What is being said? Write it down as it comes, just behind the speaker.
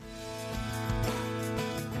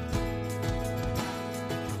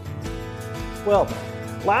Well,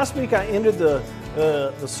 last week I ended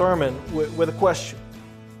the sermon with a question.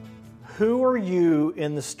 Who are you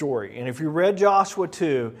in the story? And if you read Joshua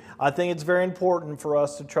 2, I think it's very important for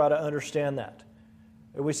us to try to understand that.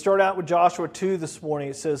 We start out with Joshua 2 this morning.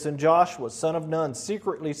 It says, "And Joshua, son of Nun,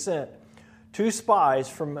 secretly sent 2 spies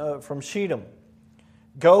from Shittim.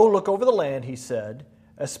 Go look over the land," he said,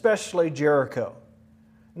 "especially Jericho."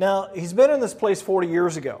 Now, he's been in this place 40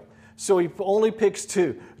 years ago, so he only picks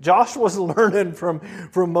 2. Joshua's learning from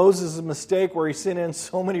Moses' mistake where he sent in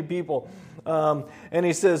so many people. And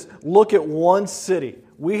he says, look at one city.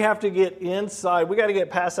 We have to get inside. We got to get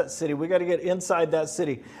past that city. We got to get inside that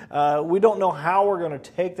city. We don't know how we're going to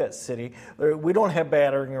take that city. We don't have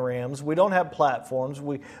battering rams. We don't have platforms.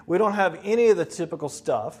 We don't have any of the typical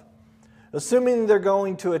stuff. Assuming they're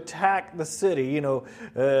going to attack the city, kind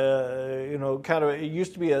of, it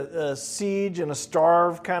used to be a siege and a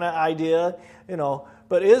starve kind of idea,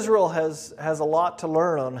 But Israel has a lot to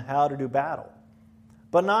learn on how to do battle,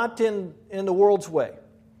 but not in the world's way.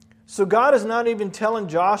 So God is not even telling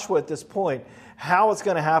Joshua at this point how it's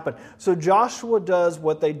going to happen. So Joshua does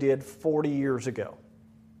what they did 40 years ago.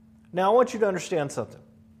 Now I want you to understand something.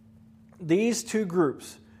 These 2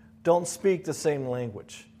 groups don't speak the same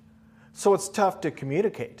language. So it's tough to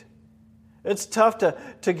communicate. It's tough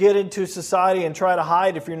to get into society and try to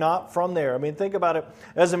hide if you're not from there. I mean, think about it.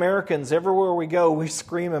 As Americans, everywhere we go, we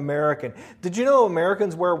scream American. Did you know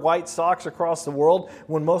Americans wear white socks across the world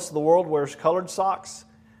when most of the world wears colored socks?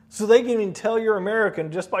 So they can even tell you're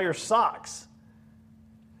American just by your socks.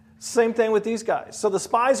 Same thing with these guys. So the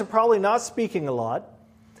spies are probably not speaking a lot.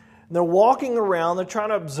 They're walking around. They're trying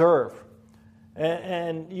to observe.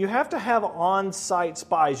 And you have to have on-site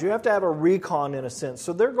spies. You have to have a recon in a sense.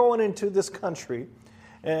 So they're going into this country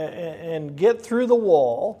and get through the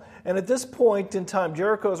wall. And at this point in time,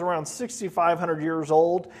 Jericho is around 6,500 years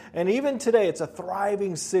old. And even today, it's a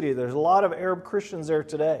thriving city. There's a lot of Arab Christians there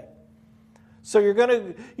today. So you're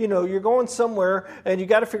going somewhere and you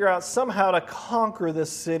got to figure out somehow to conquer this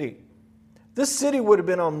city. This city would have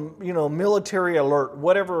been on, military alert,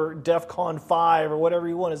 whatever DEFCON 5 or whatever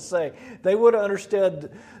you want to say. They would have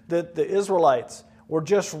understood that the Israelites were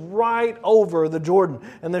just right over the Jordan.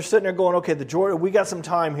 And they're sitting there going, okay, the Jordan, we got some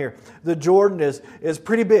time here. The Jordan is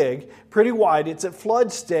pretty big, pretty wide. It's at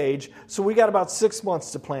flood stage, so we got about 6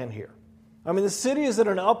 months to plan here. I mean, the city is in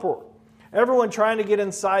an uproar. Everyone trying to get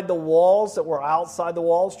inside the walls that were outside the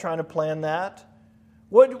walls, trying to plan that.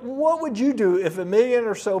 What would you do if 1 million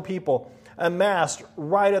or so people amassed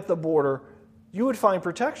right at the border? You would find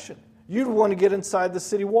protection. You'd want to get inside the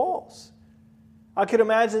city walls. I could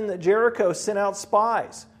imagine that Jericho sent out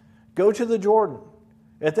spies. Go to the Jordan.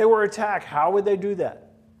 If they were attacked, how would they do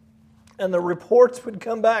that? And the reports would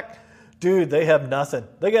come back, dude, they have nothing.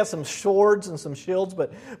 They got some swords and some shields,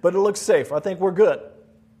 but it looks safe. I think we're good.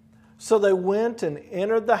 So they went and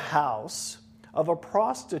entered the house of a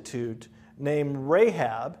prostitute named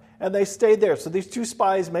Rahab, and they stayed there. So these 2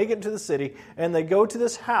 spies make it into the city, and they go to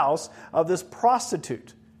this house of this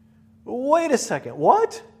prostitute. Wait a second,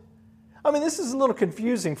 what? I mean, this is a little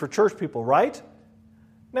confusing for church people, right?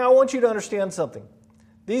 Now, I want you to understand something.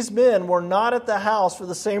 These men were not at the house for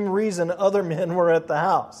the same reason other men were at the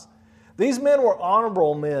house. These men were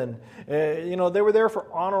honorable men. They were there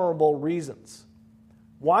for honorable reasons.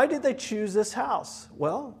 Why did they choose this house?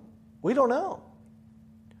 Well, we don't know.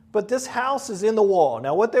 But this house is in the wall.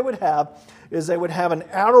 Now, what they would have is they would have an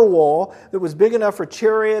outer wall that was big enough for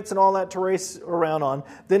chariots and all that to race around on.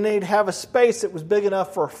 Then they'd have a space that was big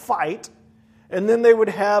enough for a fight. And then they would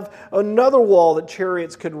have another wall that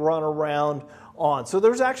chariots could run around on. So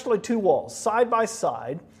there's actually 2 walls, side by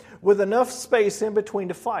side, with enough space in between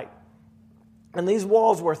to fight. And these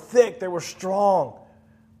walls were thick. They were strong.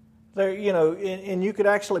 And you could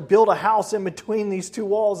actually build a house in between these 2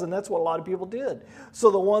 walls, and that's what a lot of people did.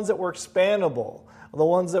 So the ones that were expandable, the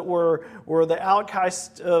ones that were the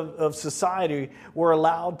outcasts of society were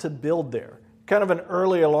allowed to build there. Kind of an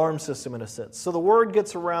early alarm system in a sense. So the word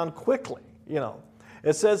gets around quickly,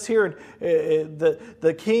 It says here,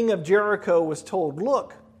 the king of Jericho was told,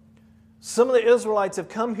 look, some of the Israelites have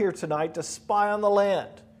come here tonight to spy on the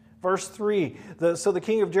land. Verse 3, so the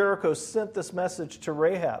king of Jericho sent this message to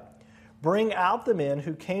Rahab. Bring out the men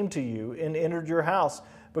who came to you and entered your house,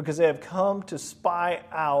 because they have come to spy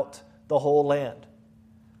out the whole land.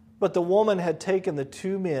 But the woman had taken the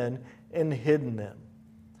 2 men and hidden them.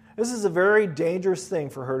 This is a very dangerous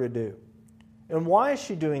thing for her to do. And why is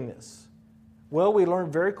she doing this? Well, we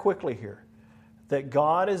learn very quickly here that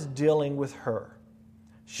God is dealing with her.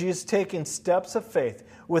 She is taking steps of faith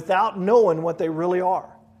without knowing what they really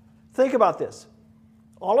are. Think about this.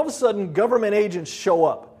 All of a sudden, government agents show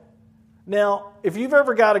up. Now, if you've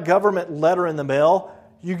ever got a government letter in the mail,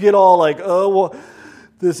 you get all like, oh, well,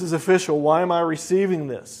 this is official. Why am I receiving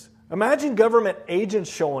this? Imagine government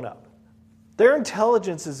agents showing up. Their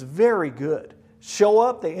intelligence is very good. Show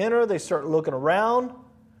up, they enter, they start looking around.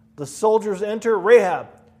 The soldiers enter. Rahab,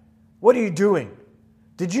 what are you doing?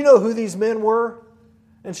 Did you know who these men were?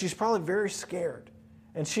 And she's probably very scared.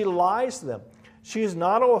 And she lies to them. She is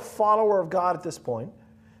not a follower of God at this point.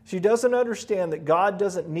 She doesn't understand that God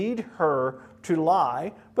doesn't need her to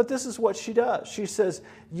lie, but this is what she does. She says,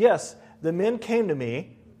 yes, the men came to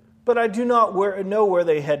me, but I do not know where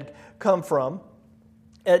they had come from.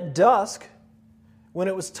 At dusk, when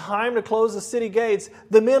it was time to close the city gates,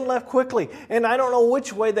 the men left quickly, and I don't know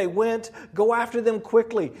which way they went. Go after them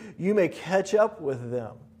quickly. You may catch up with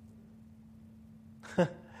them.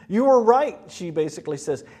 You were right, she basically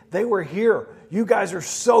says. They were here. You guys are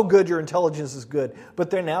so good, your intelligence is good, but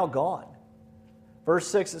they're now gone. Verse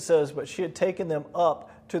 6, it says, but she had taken them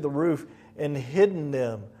up to the roof and hidden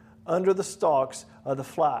them under the stalks of the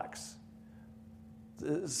flax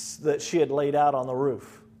that she had laid out on the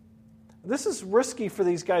roof. This is risky for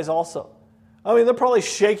these guys also. I mean, they're probably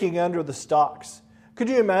shaking under the stalks. Could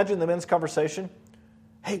you imagine the men's conversation?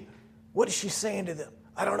 Hey, what is she saying to them?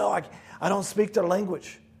 I don't know. I don't speak their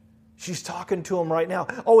language. She's talking to them right now.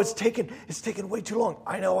 Oh, it's taken way too long.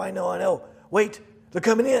 I know. Wait, they're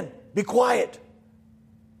coming in. Be quiet.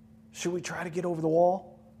 Should we try to get over the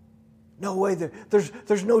wall? No way.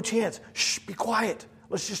 There's no chance. Shh, be quiet.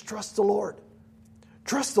 Let's just trust the Lord.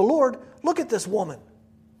 Trust the Lord? Look at this woman.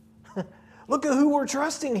 Look at who we're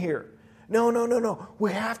trusting here. No.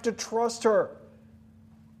 We have to trust her.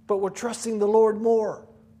 But we're trusting the Lord more.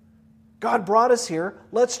 God brought us here.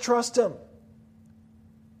 Let's trust Him.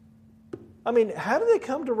 I mean, how do they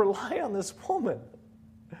come to rely on this woman?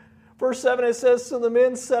 Verse 7, it says, so the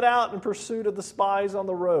men set out in pursuit of the spies on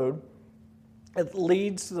the road that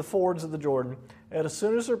leads to the fords of the Jordan. And as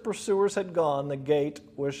soon as their pursuers had gone, the gate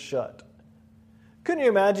was shut. Couldn't you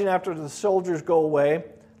imagine after the soldiers go away,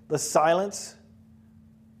 the silence?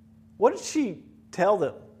 What did she tell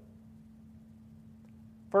them?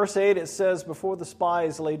 Verse 8, it says, before the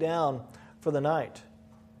spies lay down for the night,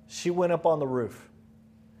 she went up on the roof.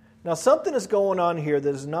 Now, something is going on here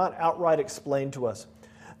that is not outright explained to us.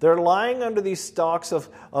 They're lying under these stalks of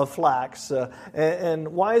flax. And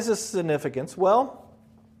why is this significant? Well,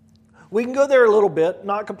 we can go there a little bit,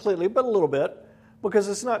 not completely, but a little bit, because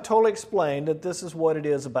it's not totally explained that this is what it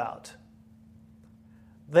is about.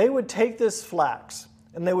 They would take this flax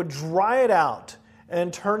and they would dry it out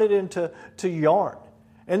and turn it into yarn.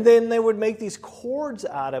 And then they would make these cords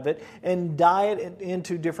out of it and dye it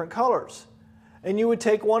into different colors. And you would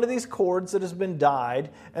take one of these cords that has been dyed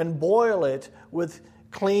and boil it with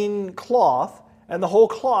clean cloth, and the whole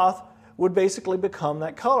cloth would basically become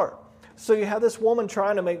that color. So you have this woman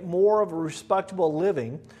trying to make more of a respectable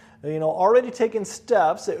living, already taking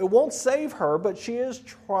steps. It won't save her, but she is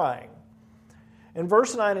trying. In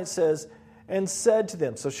verse 9 it says, and said to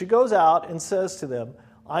them, so she goes out and says to them,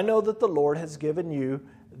 I know that the Lord has given you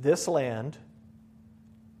this land.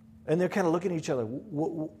 And they're kind of looking at each other.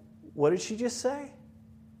 What did she just say?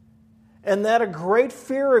 And that a great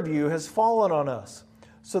fear of you has fallen on us,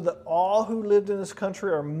 so that all who lived in this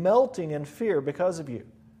country are melting in fear because of you.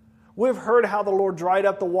 We've heard how the Lord dried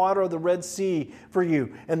up the water of the Red Sea for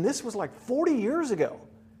you. And this was like 40 years ago.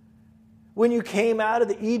 When you came out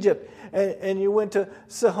of Egypt and you went to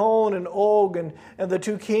Sihon and Og and the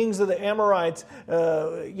two kings of the Amorites,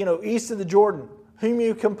 east of the Jordan, whom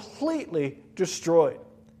you completely destroyed.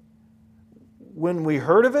 When we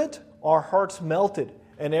heard of it, our hearts melted,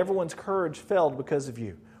 and everyone's courage failed because of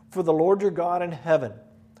you. For the Lord your God in heaven,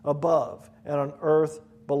 above, and on earth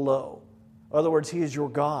below. In other words, He is your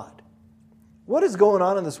God. What is going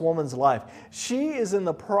on in this woman's life? She is in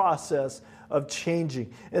the process of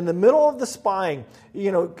changing. In the middle of the spying,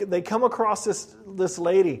 they come across this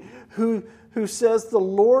lady who says, the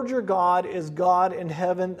Lord your God is God in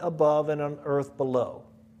heaven above and on earth below.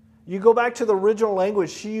 You go back to the original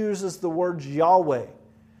language, she uses the word Yahweh.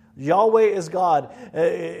 Yahweh is God,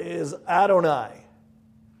 is Adonai.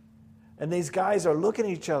 And these guys are looking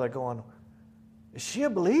at each other going, is she a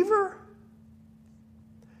believer?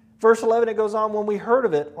 Verse 11, it goes on, when we heard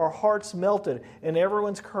of it, our hearts melted, and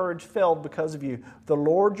everyone's courage failed because of you. The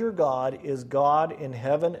Lord your God is God in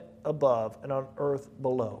heaven above and on earth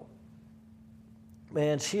below.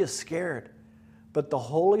 Man, she is scared, but the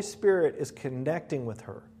Holy Spirit is connecting with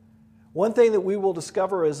her. One thing that we will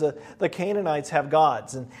discover is that the Canaanites have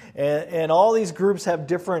gods, and all these groups have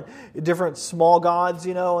different small gods,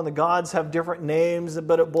 and the gods have different names,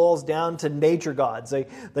 but it boils down to nature gods.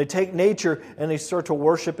 They take nature and they start to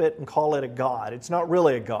worship it and call it a god. It's not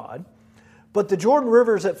really a god. But the Jordan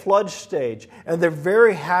River is at flood stage, and they're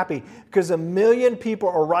very happy because 1 million people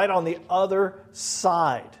are right on the other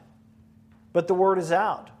side. But the word is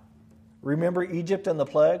out. Remember Egypt and the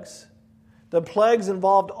plagues? The plagues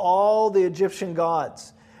involved all the Egyptian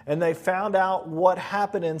gods, and they found out what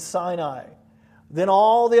happened in Sinai. Then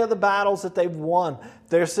all the other battles that they've won,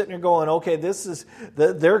 they're sitting there going, okay,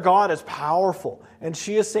 their God is powerful. And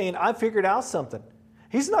she is saying, I figured out something.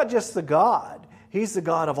 He's not just the God, He's the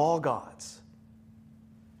God of all gods.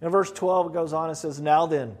 In verse 12 it goes on and says, now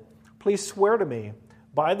then, please swear to me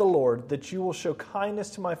by the Lord that you will show kindness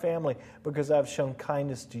to my family because I have shown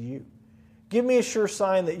kindness to you. Give me a sure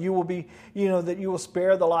sign that you will be, that you will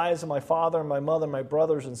spare the lives of my father and my mother, my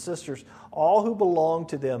brothers and sisters, all who belong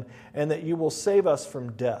to them, and that you will save us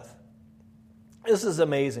from death. This is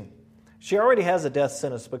amazing. She already has a death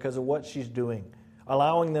sentence because of what she's doing,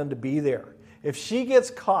 allowing them to be there. If she gets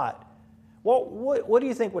caught, what do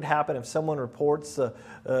you think would happen if someone reports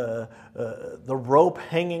the rope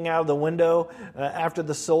hanging out of the window after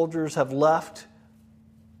the soldiers have left?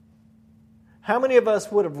 How many of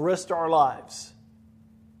us would have risked our lives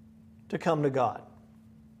to come to God?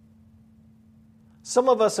 Some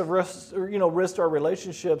of us have risked our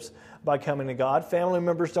relationships by coming to God. Family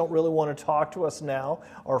members don't really want to talk to us now,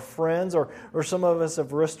 or friends, or some of us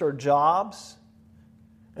have risked our jobs.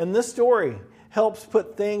 And this story helps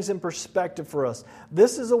put things in perspective for us.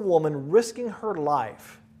 This is a woman risking her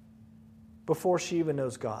life before she even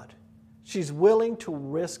knows God. She's willing to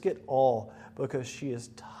risk it all because she is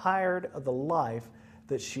tired of the life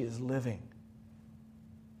that she is living.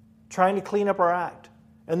 Trying to clean up her act.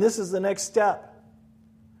 And this is the next step.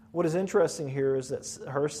 What is interesting here is that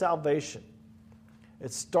her salvation,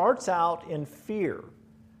 it starts out in fear,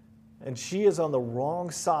 and she is on the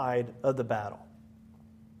wrong side of the battle.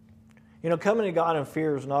 Coming to God in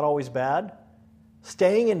fear is not always bad.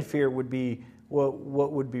 Staying in fear would be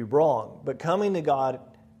what would be wrong. But coming to God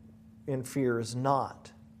in fear is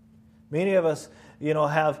not. Many of us,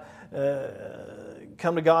 have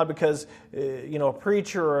come to God because, a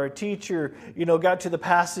preacher or a teacher, got to the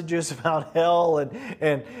passages about hell and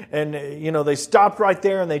they stopped right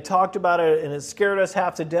there and they talked about it and it scared us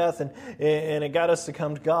half to death and it got us to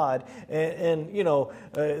come to God. They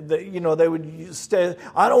would stay,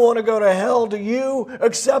 I don't want to go to hell, do you?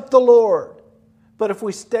 Accept the Lord. But if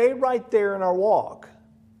we stay right there in our walk,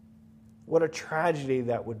 what a tragedy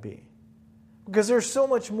that would be. Because there's so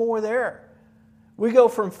much more there. We go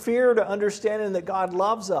from fear to understanding that God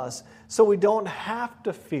loves us, so we don't have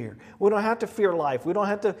to fear. We don't have to fear life. We don't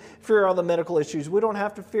have to fear all the medical issues. We don't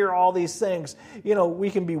have to fear all these things.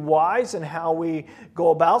 We can be wise in how we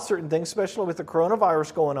go about certain things, especially with the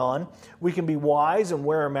coronavirus going on. We can be wise and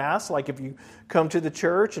wear a mask. Like if you come to the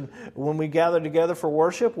church and when we gather together for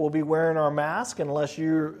worship, we'll be wearing our mask unless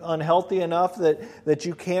you're unhealthy enough that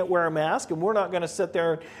you can't wear a mask. And we're not going to sit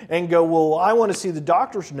there and go, well, I want to see the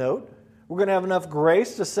doctor's note. We're going to have enough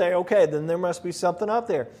grace to say, okay, then there must be something up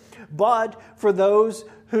there. But for those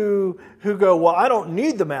who go, well, I don't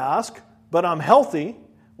need the mask, but I'm healthy,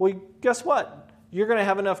 well, guess what? You're going to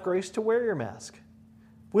have enough grace to wear your mask.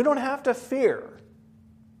 We don't have to fear,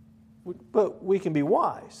 but we can be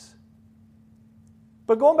wise.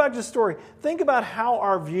 But going back to the story, think about how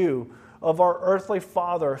our view of our earthly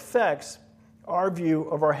father affects our view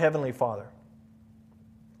of our heavenly Father.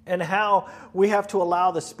 And how we have to allow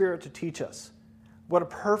the Spirit to teach us what a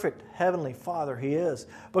perfect heavenly Father He is.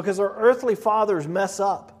 Because our earthly fathers mess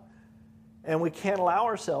up. And we can't allow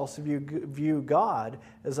ourselves to view God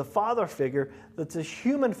as a father figure that's a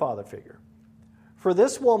human father figure. For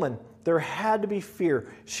this woman, there had to be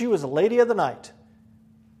fear. She was a lady of the night.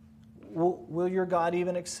 Will your God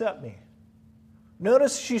even accept me?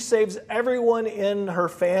 Notice she saves everyone in her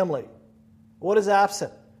family. What is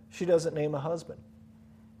absent? She doesn't name a husband.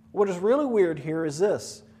 What is really weird here is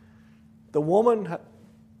this. The Lord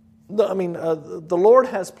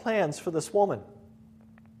has plans for this woman.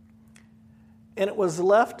 And it was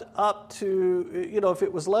left up to, if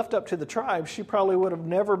it was left up to the tribe, she probably would have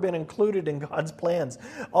never been included in God's plans.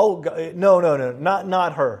 Oh, no,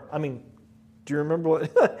 not her. Do you remember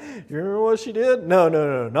what she did? No,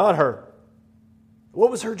 not her.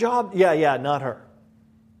 What was her job? Yeah, not her.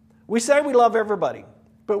 We say we love everybody,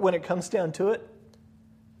 but when it comes down to it,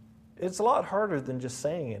 it's a lot harder than just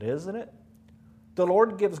saying it, isn't it? The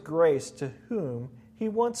Lord gives grace to whom He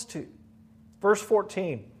wants to. Verse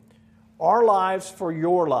 14, our lives for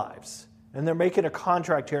your lives. And they're making a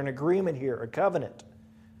contract here, an agreement here, a covenant.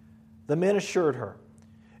 The men assured her,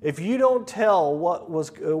 if you don't tell what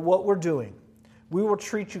we're doing, we will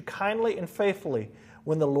treat you kindly and faithfully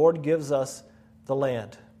when the Lord gives us the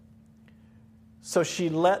land. So she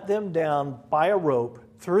let them down by a rope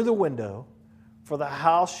through the window, for the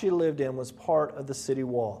house she lived in was part of the city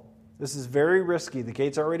wall. This is very risky. The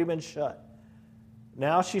gate's already been shut.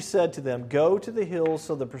 Now she said to them, go to the hills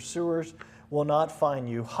so the pursuers will not find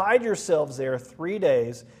you. Hide yourselves there 3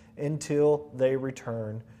 days until they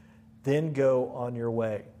return. Then go on your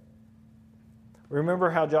way. Remember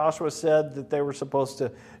how Joshua said that they were supposed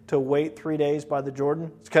to wait 3 days by the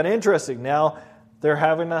Jordan? It's kind of interesting. Now they're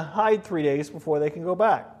having to hide 3 days before they can go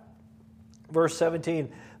back. Verse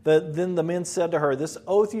 17, then the men said to her, this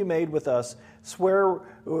oath you made with us, swear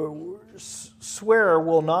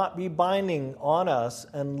will not be binding on us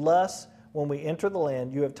unless when we enter the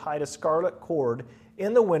land you have tied a scarlet cord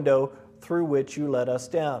in the window through which you let us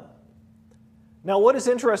down. Now what is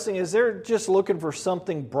interesting is they're just looking for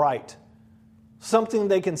something bright, something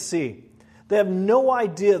they can see. They have no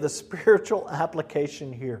idea the spiritual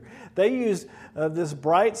application here. They use this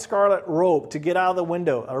bright scarlet rope to get out of the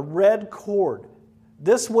window, a red cord.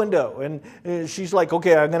 This window. And she's like,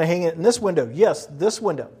 okay, I'm going to hang it in this window. Yes, this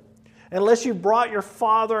window. Unless you brought your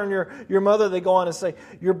father and your mother, they go on and say,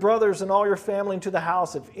 your brothers and all your family into the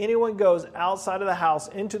house. If anyone goes outside of the house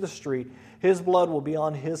into the street, his blood will be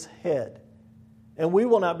on his head. And we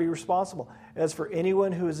will not be responsible. As for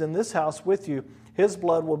anyone who is in this house with you, his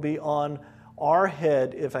blood will be on our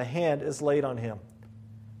head if a hand is laid on him.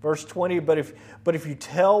 Verse 20, but if you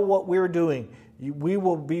tell what we're doing, we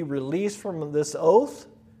will be released from this oath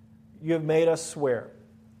you have made us swear.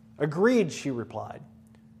 Agreed, she replied.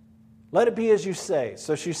 Let it be as you say.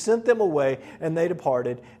 So she sent them away, and they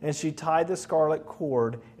departed, and she tied the scarlet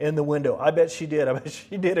cord in the window. I bet she did. I bet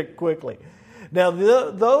she did it quickly. Now,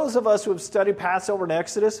 those of us who have studied Passover and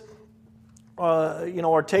Exodus,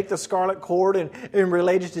 or take the scarlet cord and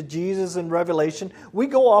relate it to Jesus in Revelation, we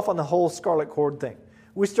go off on the whole scarlet cord thing.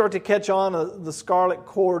 We start to catch on the scarlet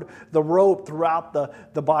cord, the rope throughout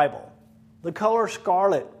the Bible. The color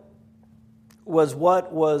scarlet was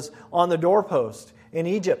what was on the doorpost in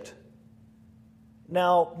Egypt.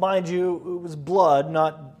 Now, mind you, it was blood,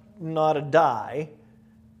 not a dye.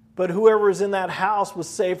 But whoever was in that house was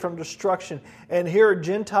saved from destruction. And here, a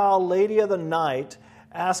Gentile lady of the night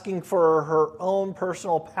asking for her own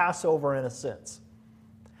personal Passover in a sense.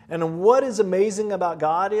 And what is amazing about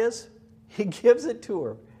God is He gives it to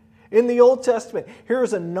her. In the Old Testament,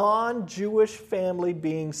 here's a non-Jewish family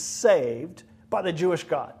being saved by the Jewish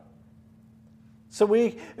God. So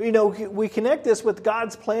we connect this with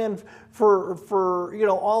God's plan for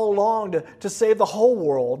all along to save the whole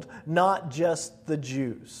world, not just the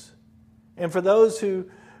Jews. And for those who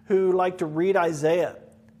like to read Isaiah,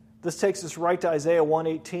 this takes us right to Isaiah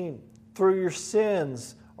 1:18. Through your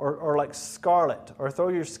sins are like scarlet, or though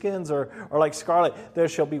your skins are like scarlet, there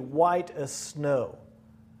shall be white as snow.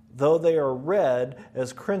 Though they are red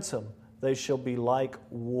as crimson, they shall be like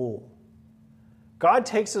wool. God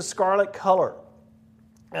takes the scarlet color,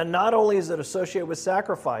 and not only is it associated with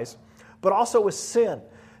sacrifice, but also with sin.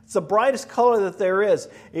 It's the brightest color that there is,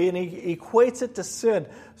 and He equates it to sin.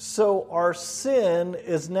 So our sin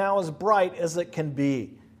is now as bright as it can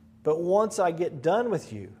be. But once I get done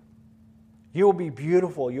with you, you will be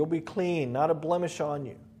beautiful, you'll be clean, not a blemish on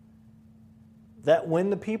you. That when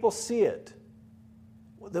the people see it,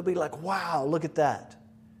 they'll be like, wow, look at that.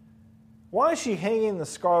 Why is she hanging the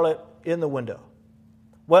scarlet in the window?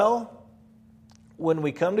 Well, when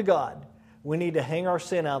we come to God, we need to hang our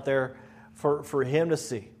sin out there for Him to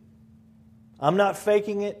see. I'm not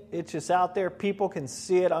faking it. It's just out there. People can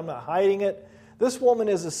see it. I'm not hiding it. This woman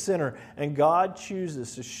is a sinner, and God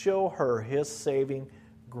chooses to show her His saving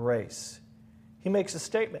grace. He makes a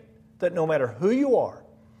statement that no matter who you are,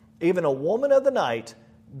 even a woman of the night,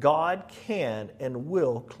 God can and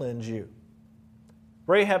will cleanse you.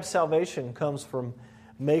 Rahab's salvation comes from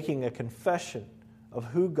making a confession of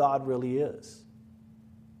who God really is.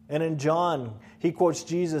 And in John, he quotes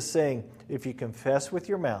Jesus saying, if you confess with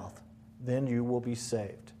your mouth, then you will be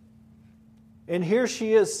saved. And here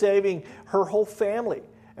she is saving her whole family.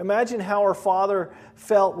 Imagine how her father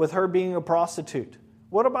felt with her being a prostitute.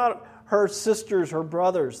 What about her sisters, her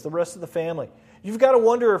brothers, the rest of the family? You've got to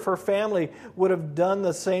wonder if her family would have done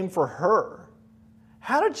the same for her.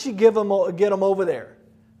 How did she get them over there?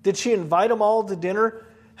 Did she invite them all to dinner?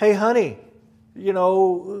 Hey, honey, we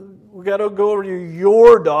got to go over to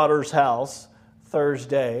your daughter's house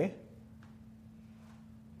Thursday.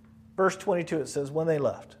 Verse 22, it says, when they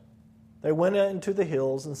left, They went into the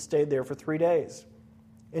hills and stayed there for 3 days,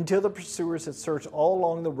 until the pursuers had searched all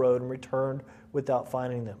along the road and returned without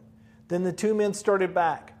finding them. Then the 2 men started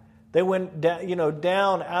back. They went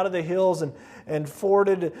down out of the hills and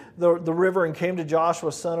forded the river and came to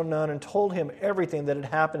Joshua, son of Nun, and told him everything that had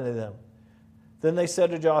happened to them. Then they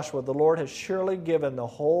said to Joshua, "The Lord has surely given the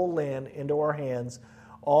whole land into our hands.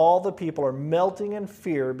 All the people are melting in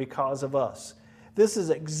fear because of us." This is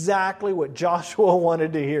exactly what Joshua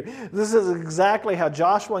wanted to hear. This is exactly how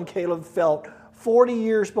Joshua and Caleb felt 40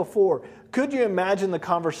 years before. Could you imagine the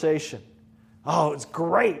conversation? Oh, it's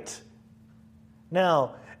great.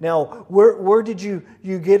 Now, where did you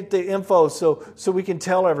get the info so we can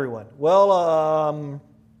tell everyone? Well,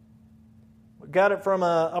 got it from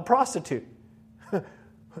a prostitute.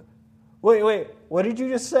 Wait, what did you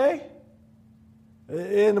just say?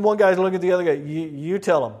 And one guy's looking at the other guy. You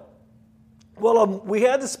tell him. Well, we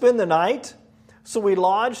had to spend the night, so we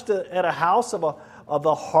lodged at a house of a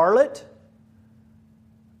harlot.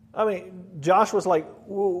 I mean, Josh was like,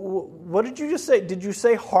 "What did you just say? Did you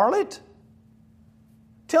say harlot?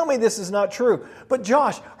 Tell me this is not true." But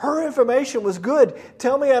Josh, her information was good.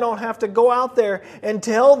 Tell me I don't have to go out there and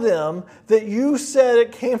tell them that you said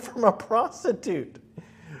it came from a prostitute.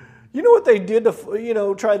 You know what they did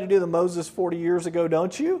to, try to do to Moses 40 years ago,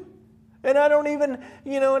 don't you? And I don't even,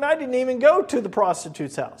 and I didn't even go to the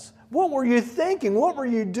prostitute's house. What were you thinking? What were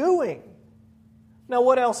you doing? Now,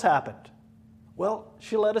 what else happened? Well,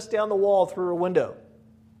 she let us down the wall through her window.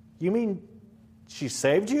 You mean she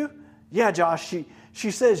saved you? Yeah, Josh,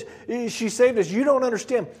 she says she saved us. You don't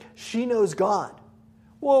understand. She knows God.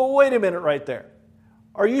 Well, wait a minute right there.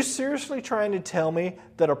 Are you seriously trying to tell me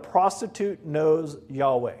that a prostitute knows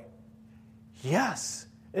Yahweh? Yes,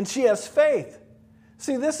 and she has faith.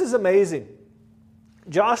 See, this is amazing.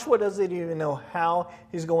 Joshua doesn't even know how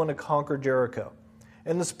he's going to conquer Jericho.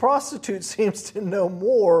 And this prostitute seems to know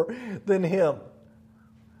more than him.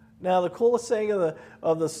 Now, the coolest thing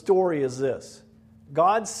of the story is this.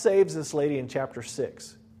 God saves this lady in chapter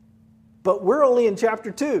 6. But we're only in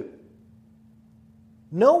chapter 2.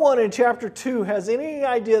 No one in chapter 2 has any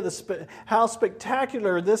idea how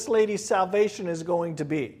spectacular this lady's salvation is going to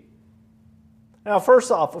be. Now, first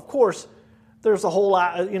off, of course, there's the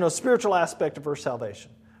whole spiritual aspect of her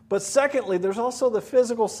salvation. But secondly, there's also the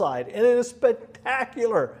physical side, and it is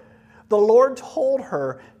spectacular. The Lord told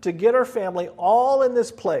her to get her family all in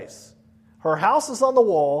this place. Her house is on the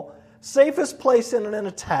wall, safest place in an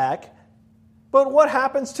attack. But what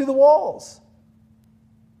happens to the walls?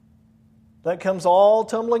 That comes all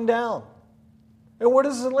tumbling down. And where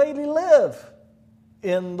does the lady live?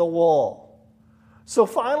 In the wall. So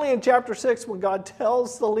finally in chapter 6, when God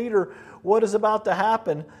tells the leader what is about to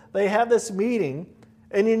happen, they have this meeting,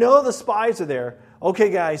 and the spies are there. Okay,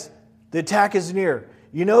 guys, the attack is near.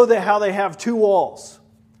 You know how they have 2 walls.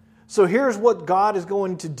 So here's what God is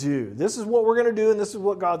going to do. This is what we're going to do, and this is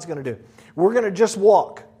what God's going to do. We're going to just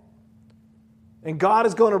walk. And God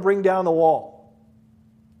is going to bring down the wall.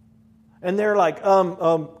 And they're like,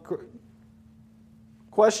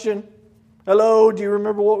 question? Hello, do you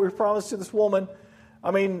remember what we promised to this woman?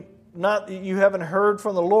 I mean, not that you haven't heard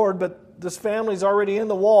from the Lord, but this family's already in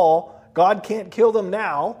the wall. God can't kill them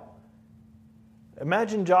now.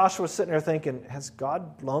 Imagine Joshua sitting there thinking, has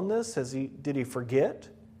God blown this? Did he forget?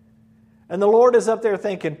 And the Lord is up there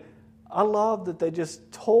thinking, I love that they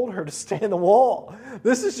just told her to stay in the wall.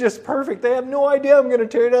 This is just perfect. They have no idea I'm going to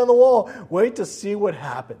tear down the wall. Wait to see what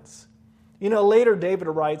happens. Later David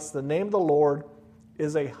writes, the name of the Lord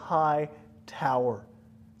is a high tower.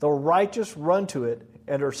 The righteous run to it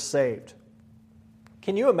and are saved.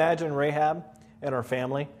 Can you imagine Rahab and her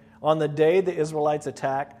family on the day the Israelites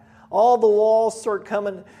attack? All the walls start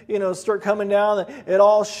coming down. It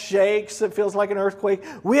all shakes. It feels like an earthquake.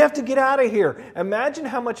 We have to get out of here. Imagine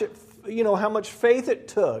how much faith it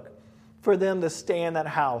took for them to stay in that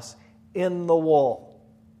house in the wall.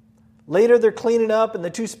 Later they're cleaning up, and the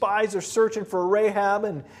 2 spies are searching for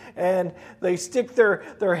Rahab, and they stick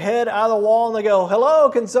their head out of the wall, and they go, hello,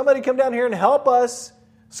 can somebody come down here and help us?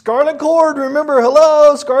 Scarlet cord, remember,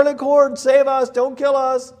 hello, scarlet cord, save us, don't kill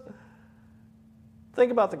us.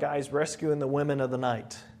 Think about the guys rescuing the women of the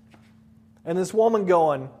night. And this woman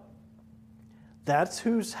going, that's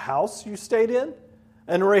whose house you stayed in?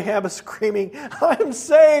 And Rahab is screaming, I'm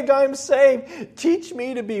saved, I'm saved. Teach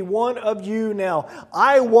me to be one of you now.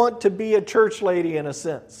 I want to be a church lady in a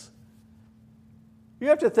sense. You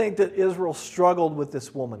have to think that Israel struggled with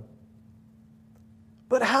this woman.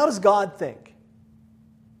 But how does God think?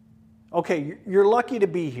 Okay, you're lucky to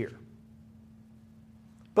be here.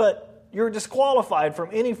 But you're disqualified from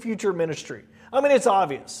any future ministry. I mean, it's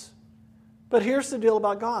obvious. But here's the deal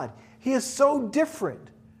about God. He is so different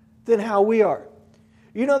than how we are.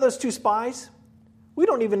 You know those two spies? We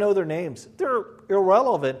don't even know their names. They're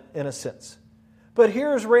irrelevant in a sense. But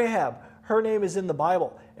here's Rahab. Her name is in the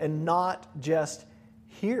Bible, and not just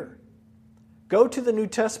here. Go to the New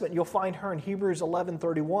Testament, you'll find her in Hebrews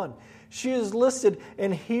 11:31. She is listed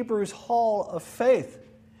in Hebrews' Hall of Faith.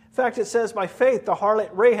 In fact, it says, by faith, the harlot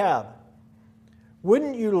Rahab.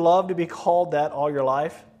 Wouldn't you love to be called that all your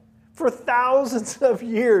life? For thousands of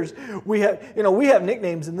years, we have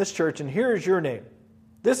nicknames in this church, and here's your name.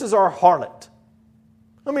 This is our harlot.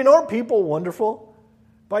 I mean, aren't people wonderful?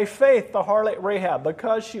 By faith, the harlot Rahab,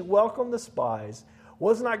 because she welcomed the spies,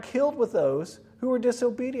 was not killed with those who were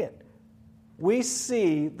disobedient. We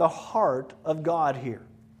see the heart of God here.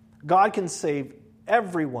 God can save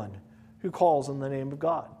everyone who calls on the name of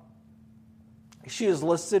God. She is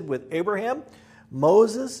listed with Abraham,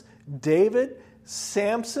 Moses, David,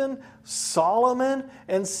 Samson, Solomon,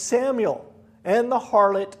 and Samuel, and the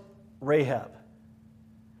harlot Rahab.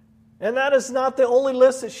 And that is not the only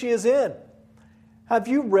list that she is in. Have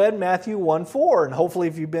you read Matthew 1:4? And hopefully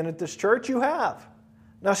if you've been at this church, you have.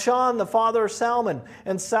 Nahshon, the father of Salmon,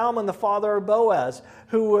 and Salmon, the father of Boaz,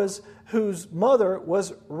 whose mother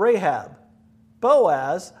was Rahab.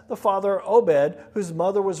 Boaz, the father of Obed, whose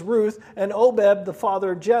mother was Ruth, and Obed, the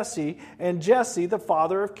father of Jesse, and Jesse, the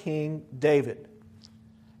father of King David.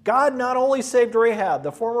 God not only saved Rahab,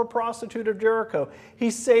 the former prostitute of Jericho, He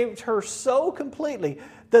saved her so completely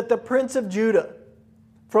that the prince of Judah,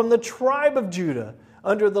 from the tribe of Judah,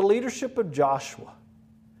 under the leadership of Joshua,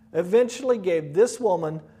 eventually gave this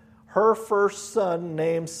woman her first son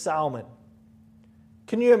named Salmon.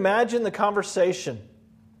 Can you imagine the conversation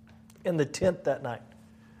in the tent that night?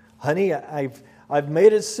 Honey, I've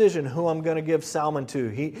made a decision who I'm going to give Salmon to.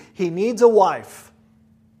 He needs a wife.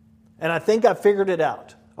 And I think I figured it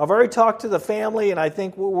out. I've already talked to the family and I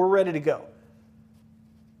think we're ready to go.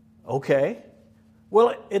 Okay.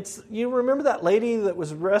 Well, you remember that lady that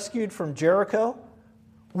was rescued from Jericho?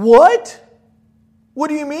 What? What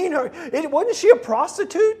do you mean? Wasn't she a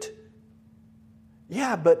prostitute?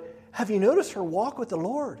 Yeah, but have you noticed her walk with the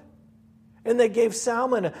Lord? And they gave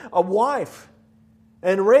Salmon a wife.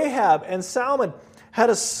 And Rahab and Salmon had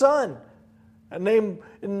a son. His name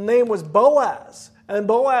was Boaz. And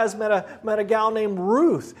Boaz met a gal named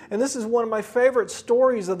Ruth. And this is one of my favorite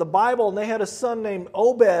stories of the Bible. And they had a son named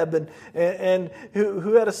Obed, and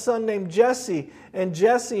who had a son named Jesse. And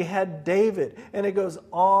Jesse had David. And it goes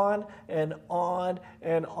on and on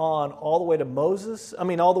and on, all the way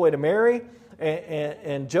to Mary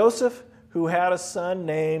and Joseph, who had a son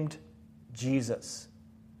named Jesus.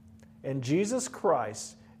 And Jesus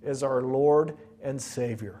Christ is our Lord and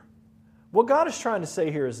Savior. What God is trying to say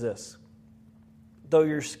here is this. Though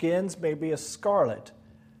your skins may be as scarlet,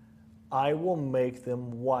 I will make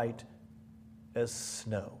them white as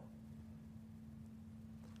snow.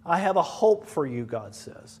 I have a hope for you, God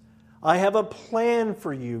says. I have a plan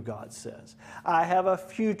for you, God says. I have a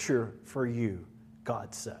future for you,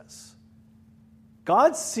 God says.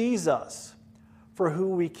 God sees us for who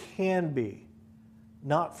we can be,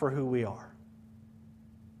 not for who we are.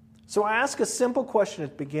 So I ask a simple question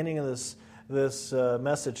at the beginning of this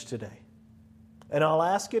message today. And I'll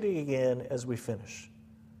ask it again as we finish.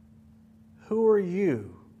 Who are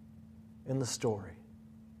you in the story?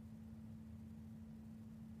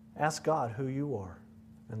 Ask God who you are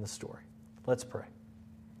in the story. Let's pray.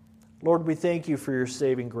 Lord, we thank you for your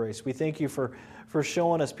saving grace. We thank you for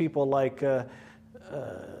showing us people like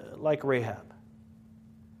Rahab.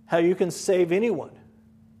 How you can save anyone.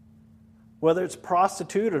 Whether it's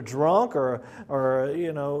prostitute or drunk or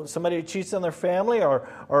somebody who cheats on their family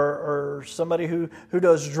or somebody who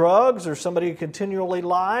does drugs or somebody who continually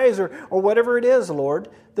lies or whatever it is, Lord,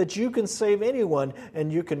 that you can save anyone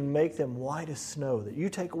and you can make them white as snow, that you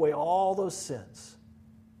take away all those sins.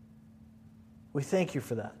 We thank you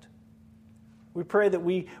for that. We pray that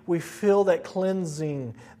we feel that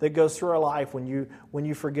cleansing that goes through our life when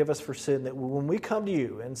you forgive us for sin, that when we come to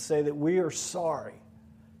you and say that we are sorry,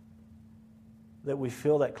 that we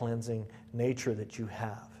feel that cleansing nature that you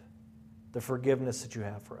have, the forgiveness that you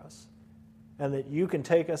have for us. And that you can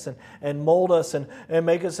take us and mold us and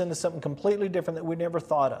make us into something completely different that we never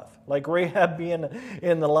thought of. Like Rahab being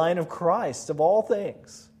in the line of Christ, of all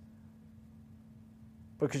things.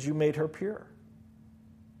 Because you made her pure.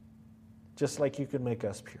 Just like you could make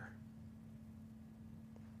us pure.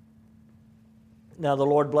 Now the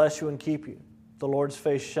Lord bless you and keep you. The Lord's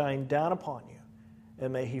face shine down upon you.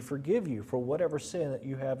 And may He forgive you for whatever sin that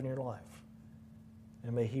you have in your life.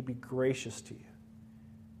 And may He be gracious to you.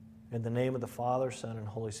 In the name of the Father, Son, and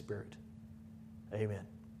Holy Spirit. Amen.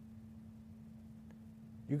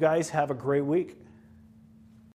 You guys have a great week.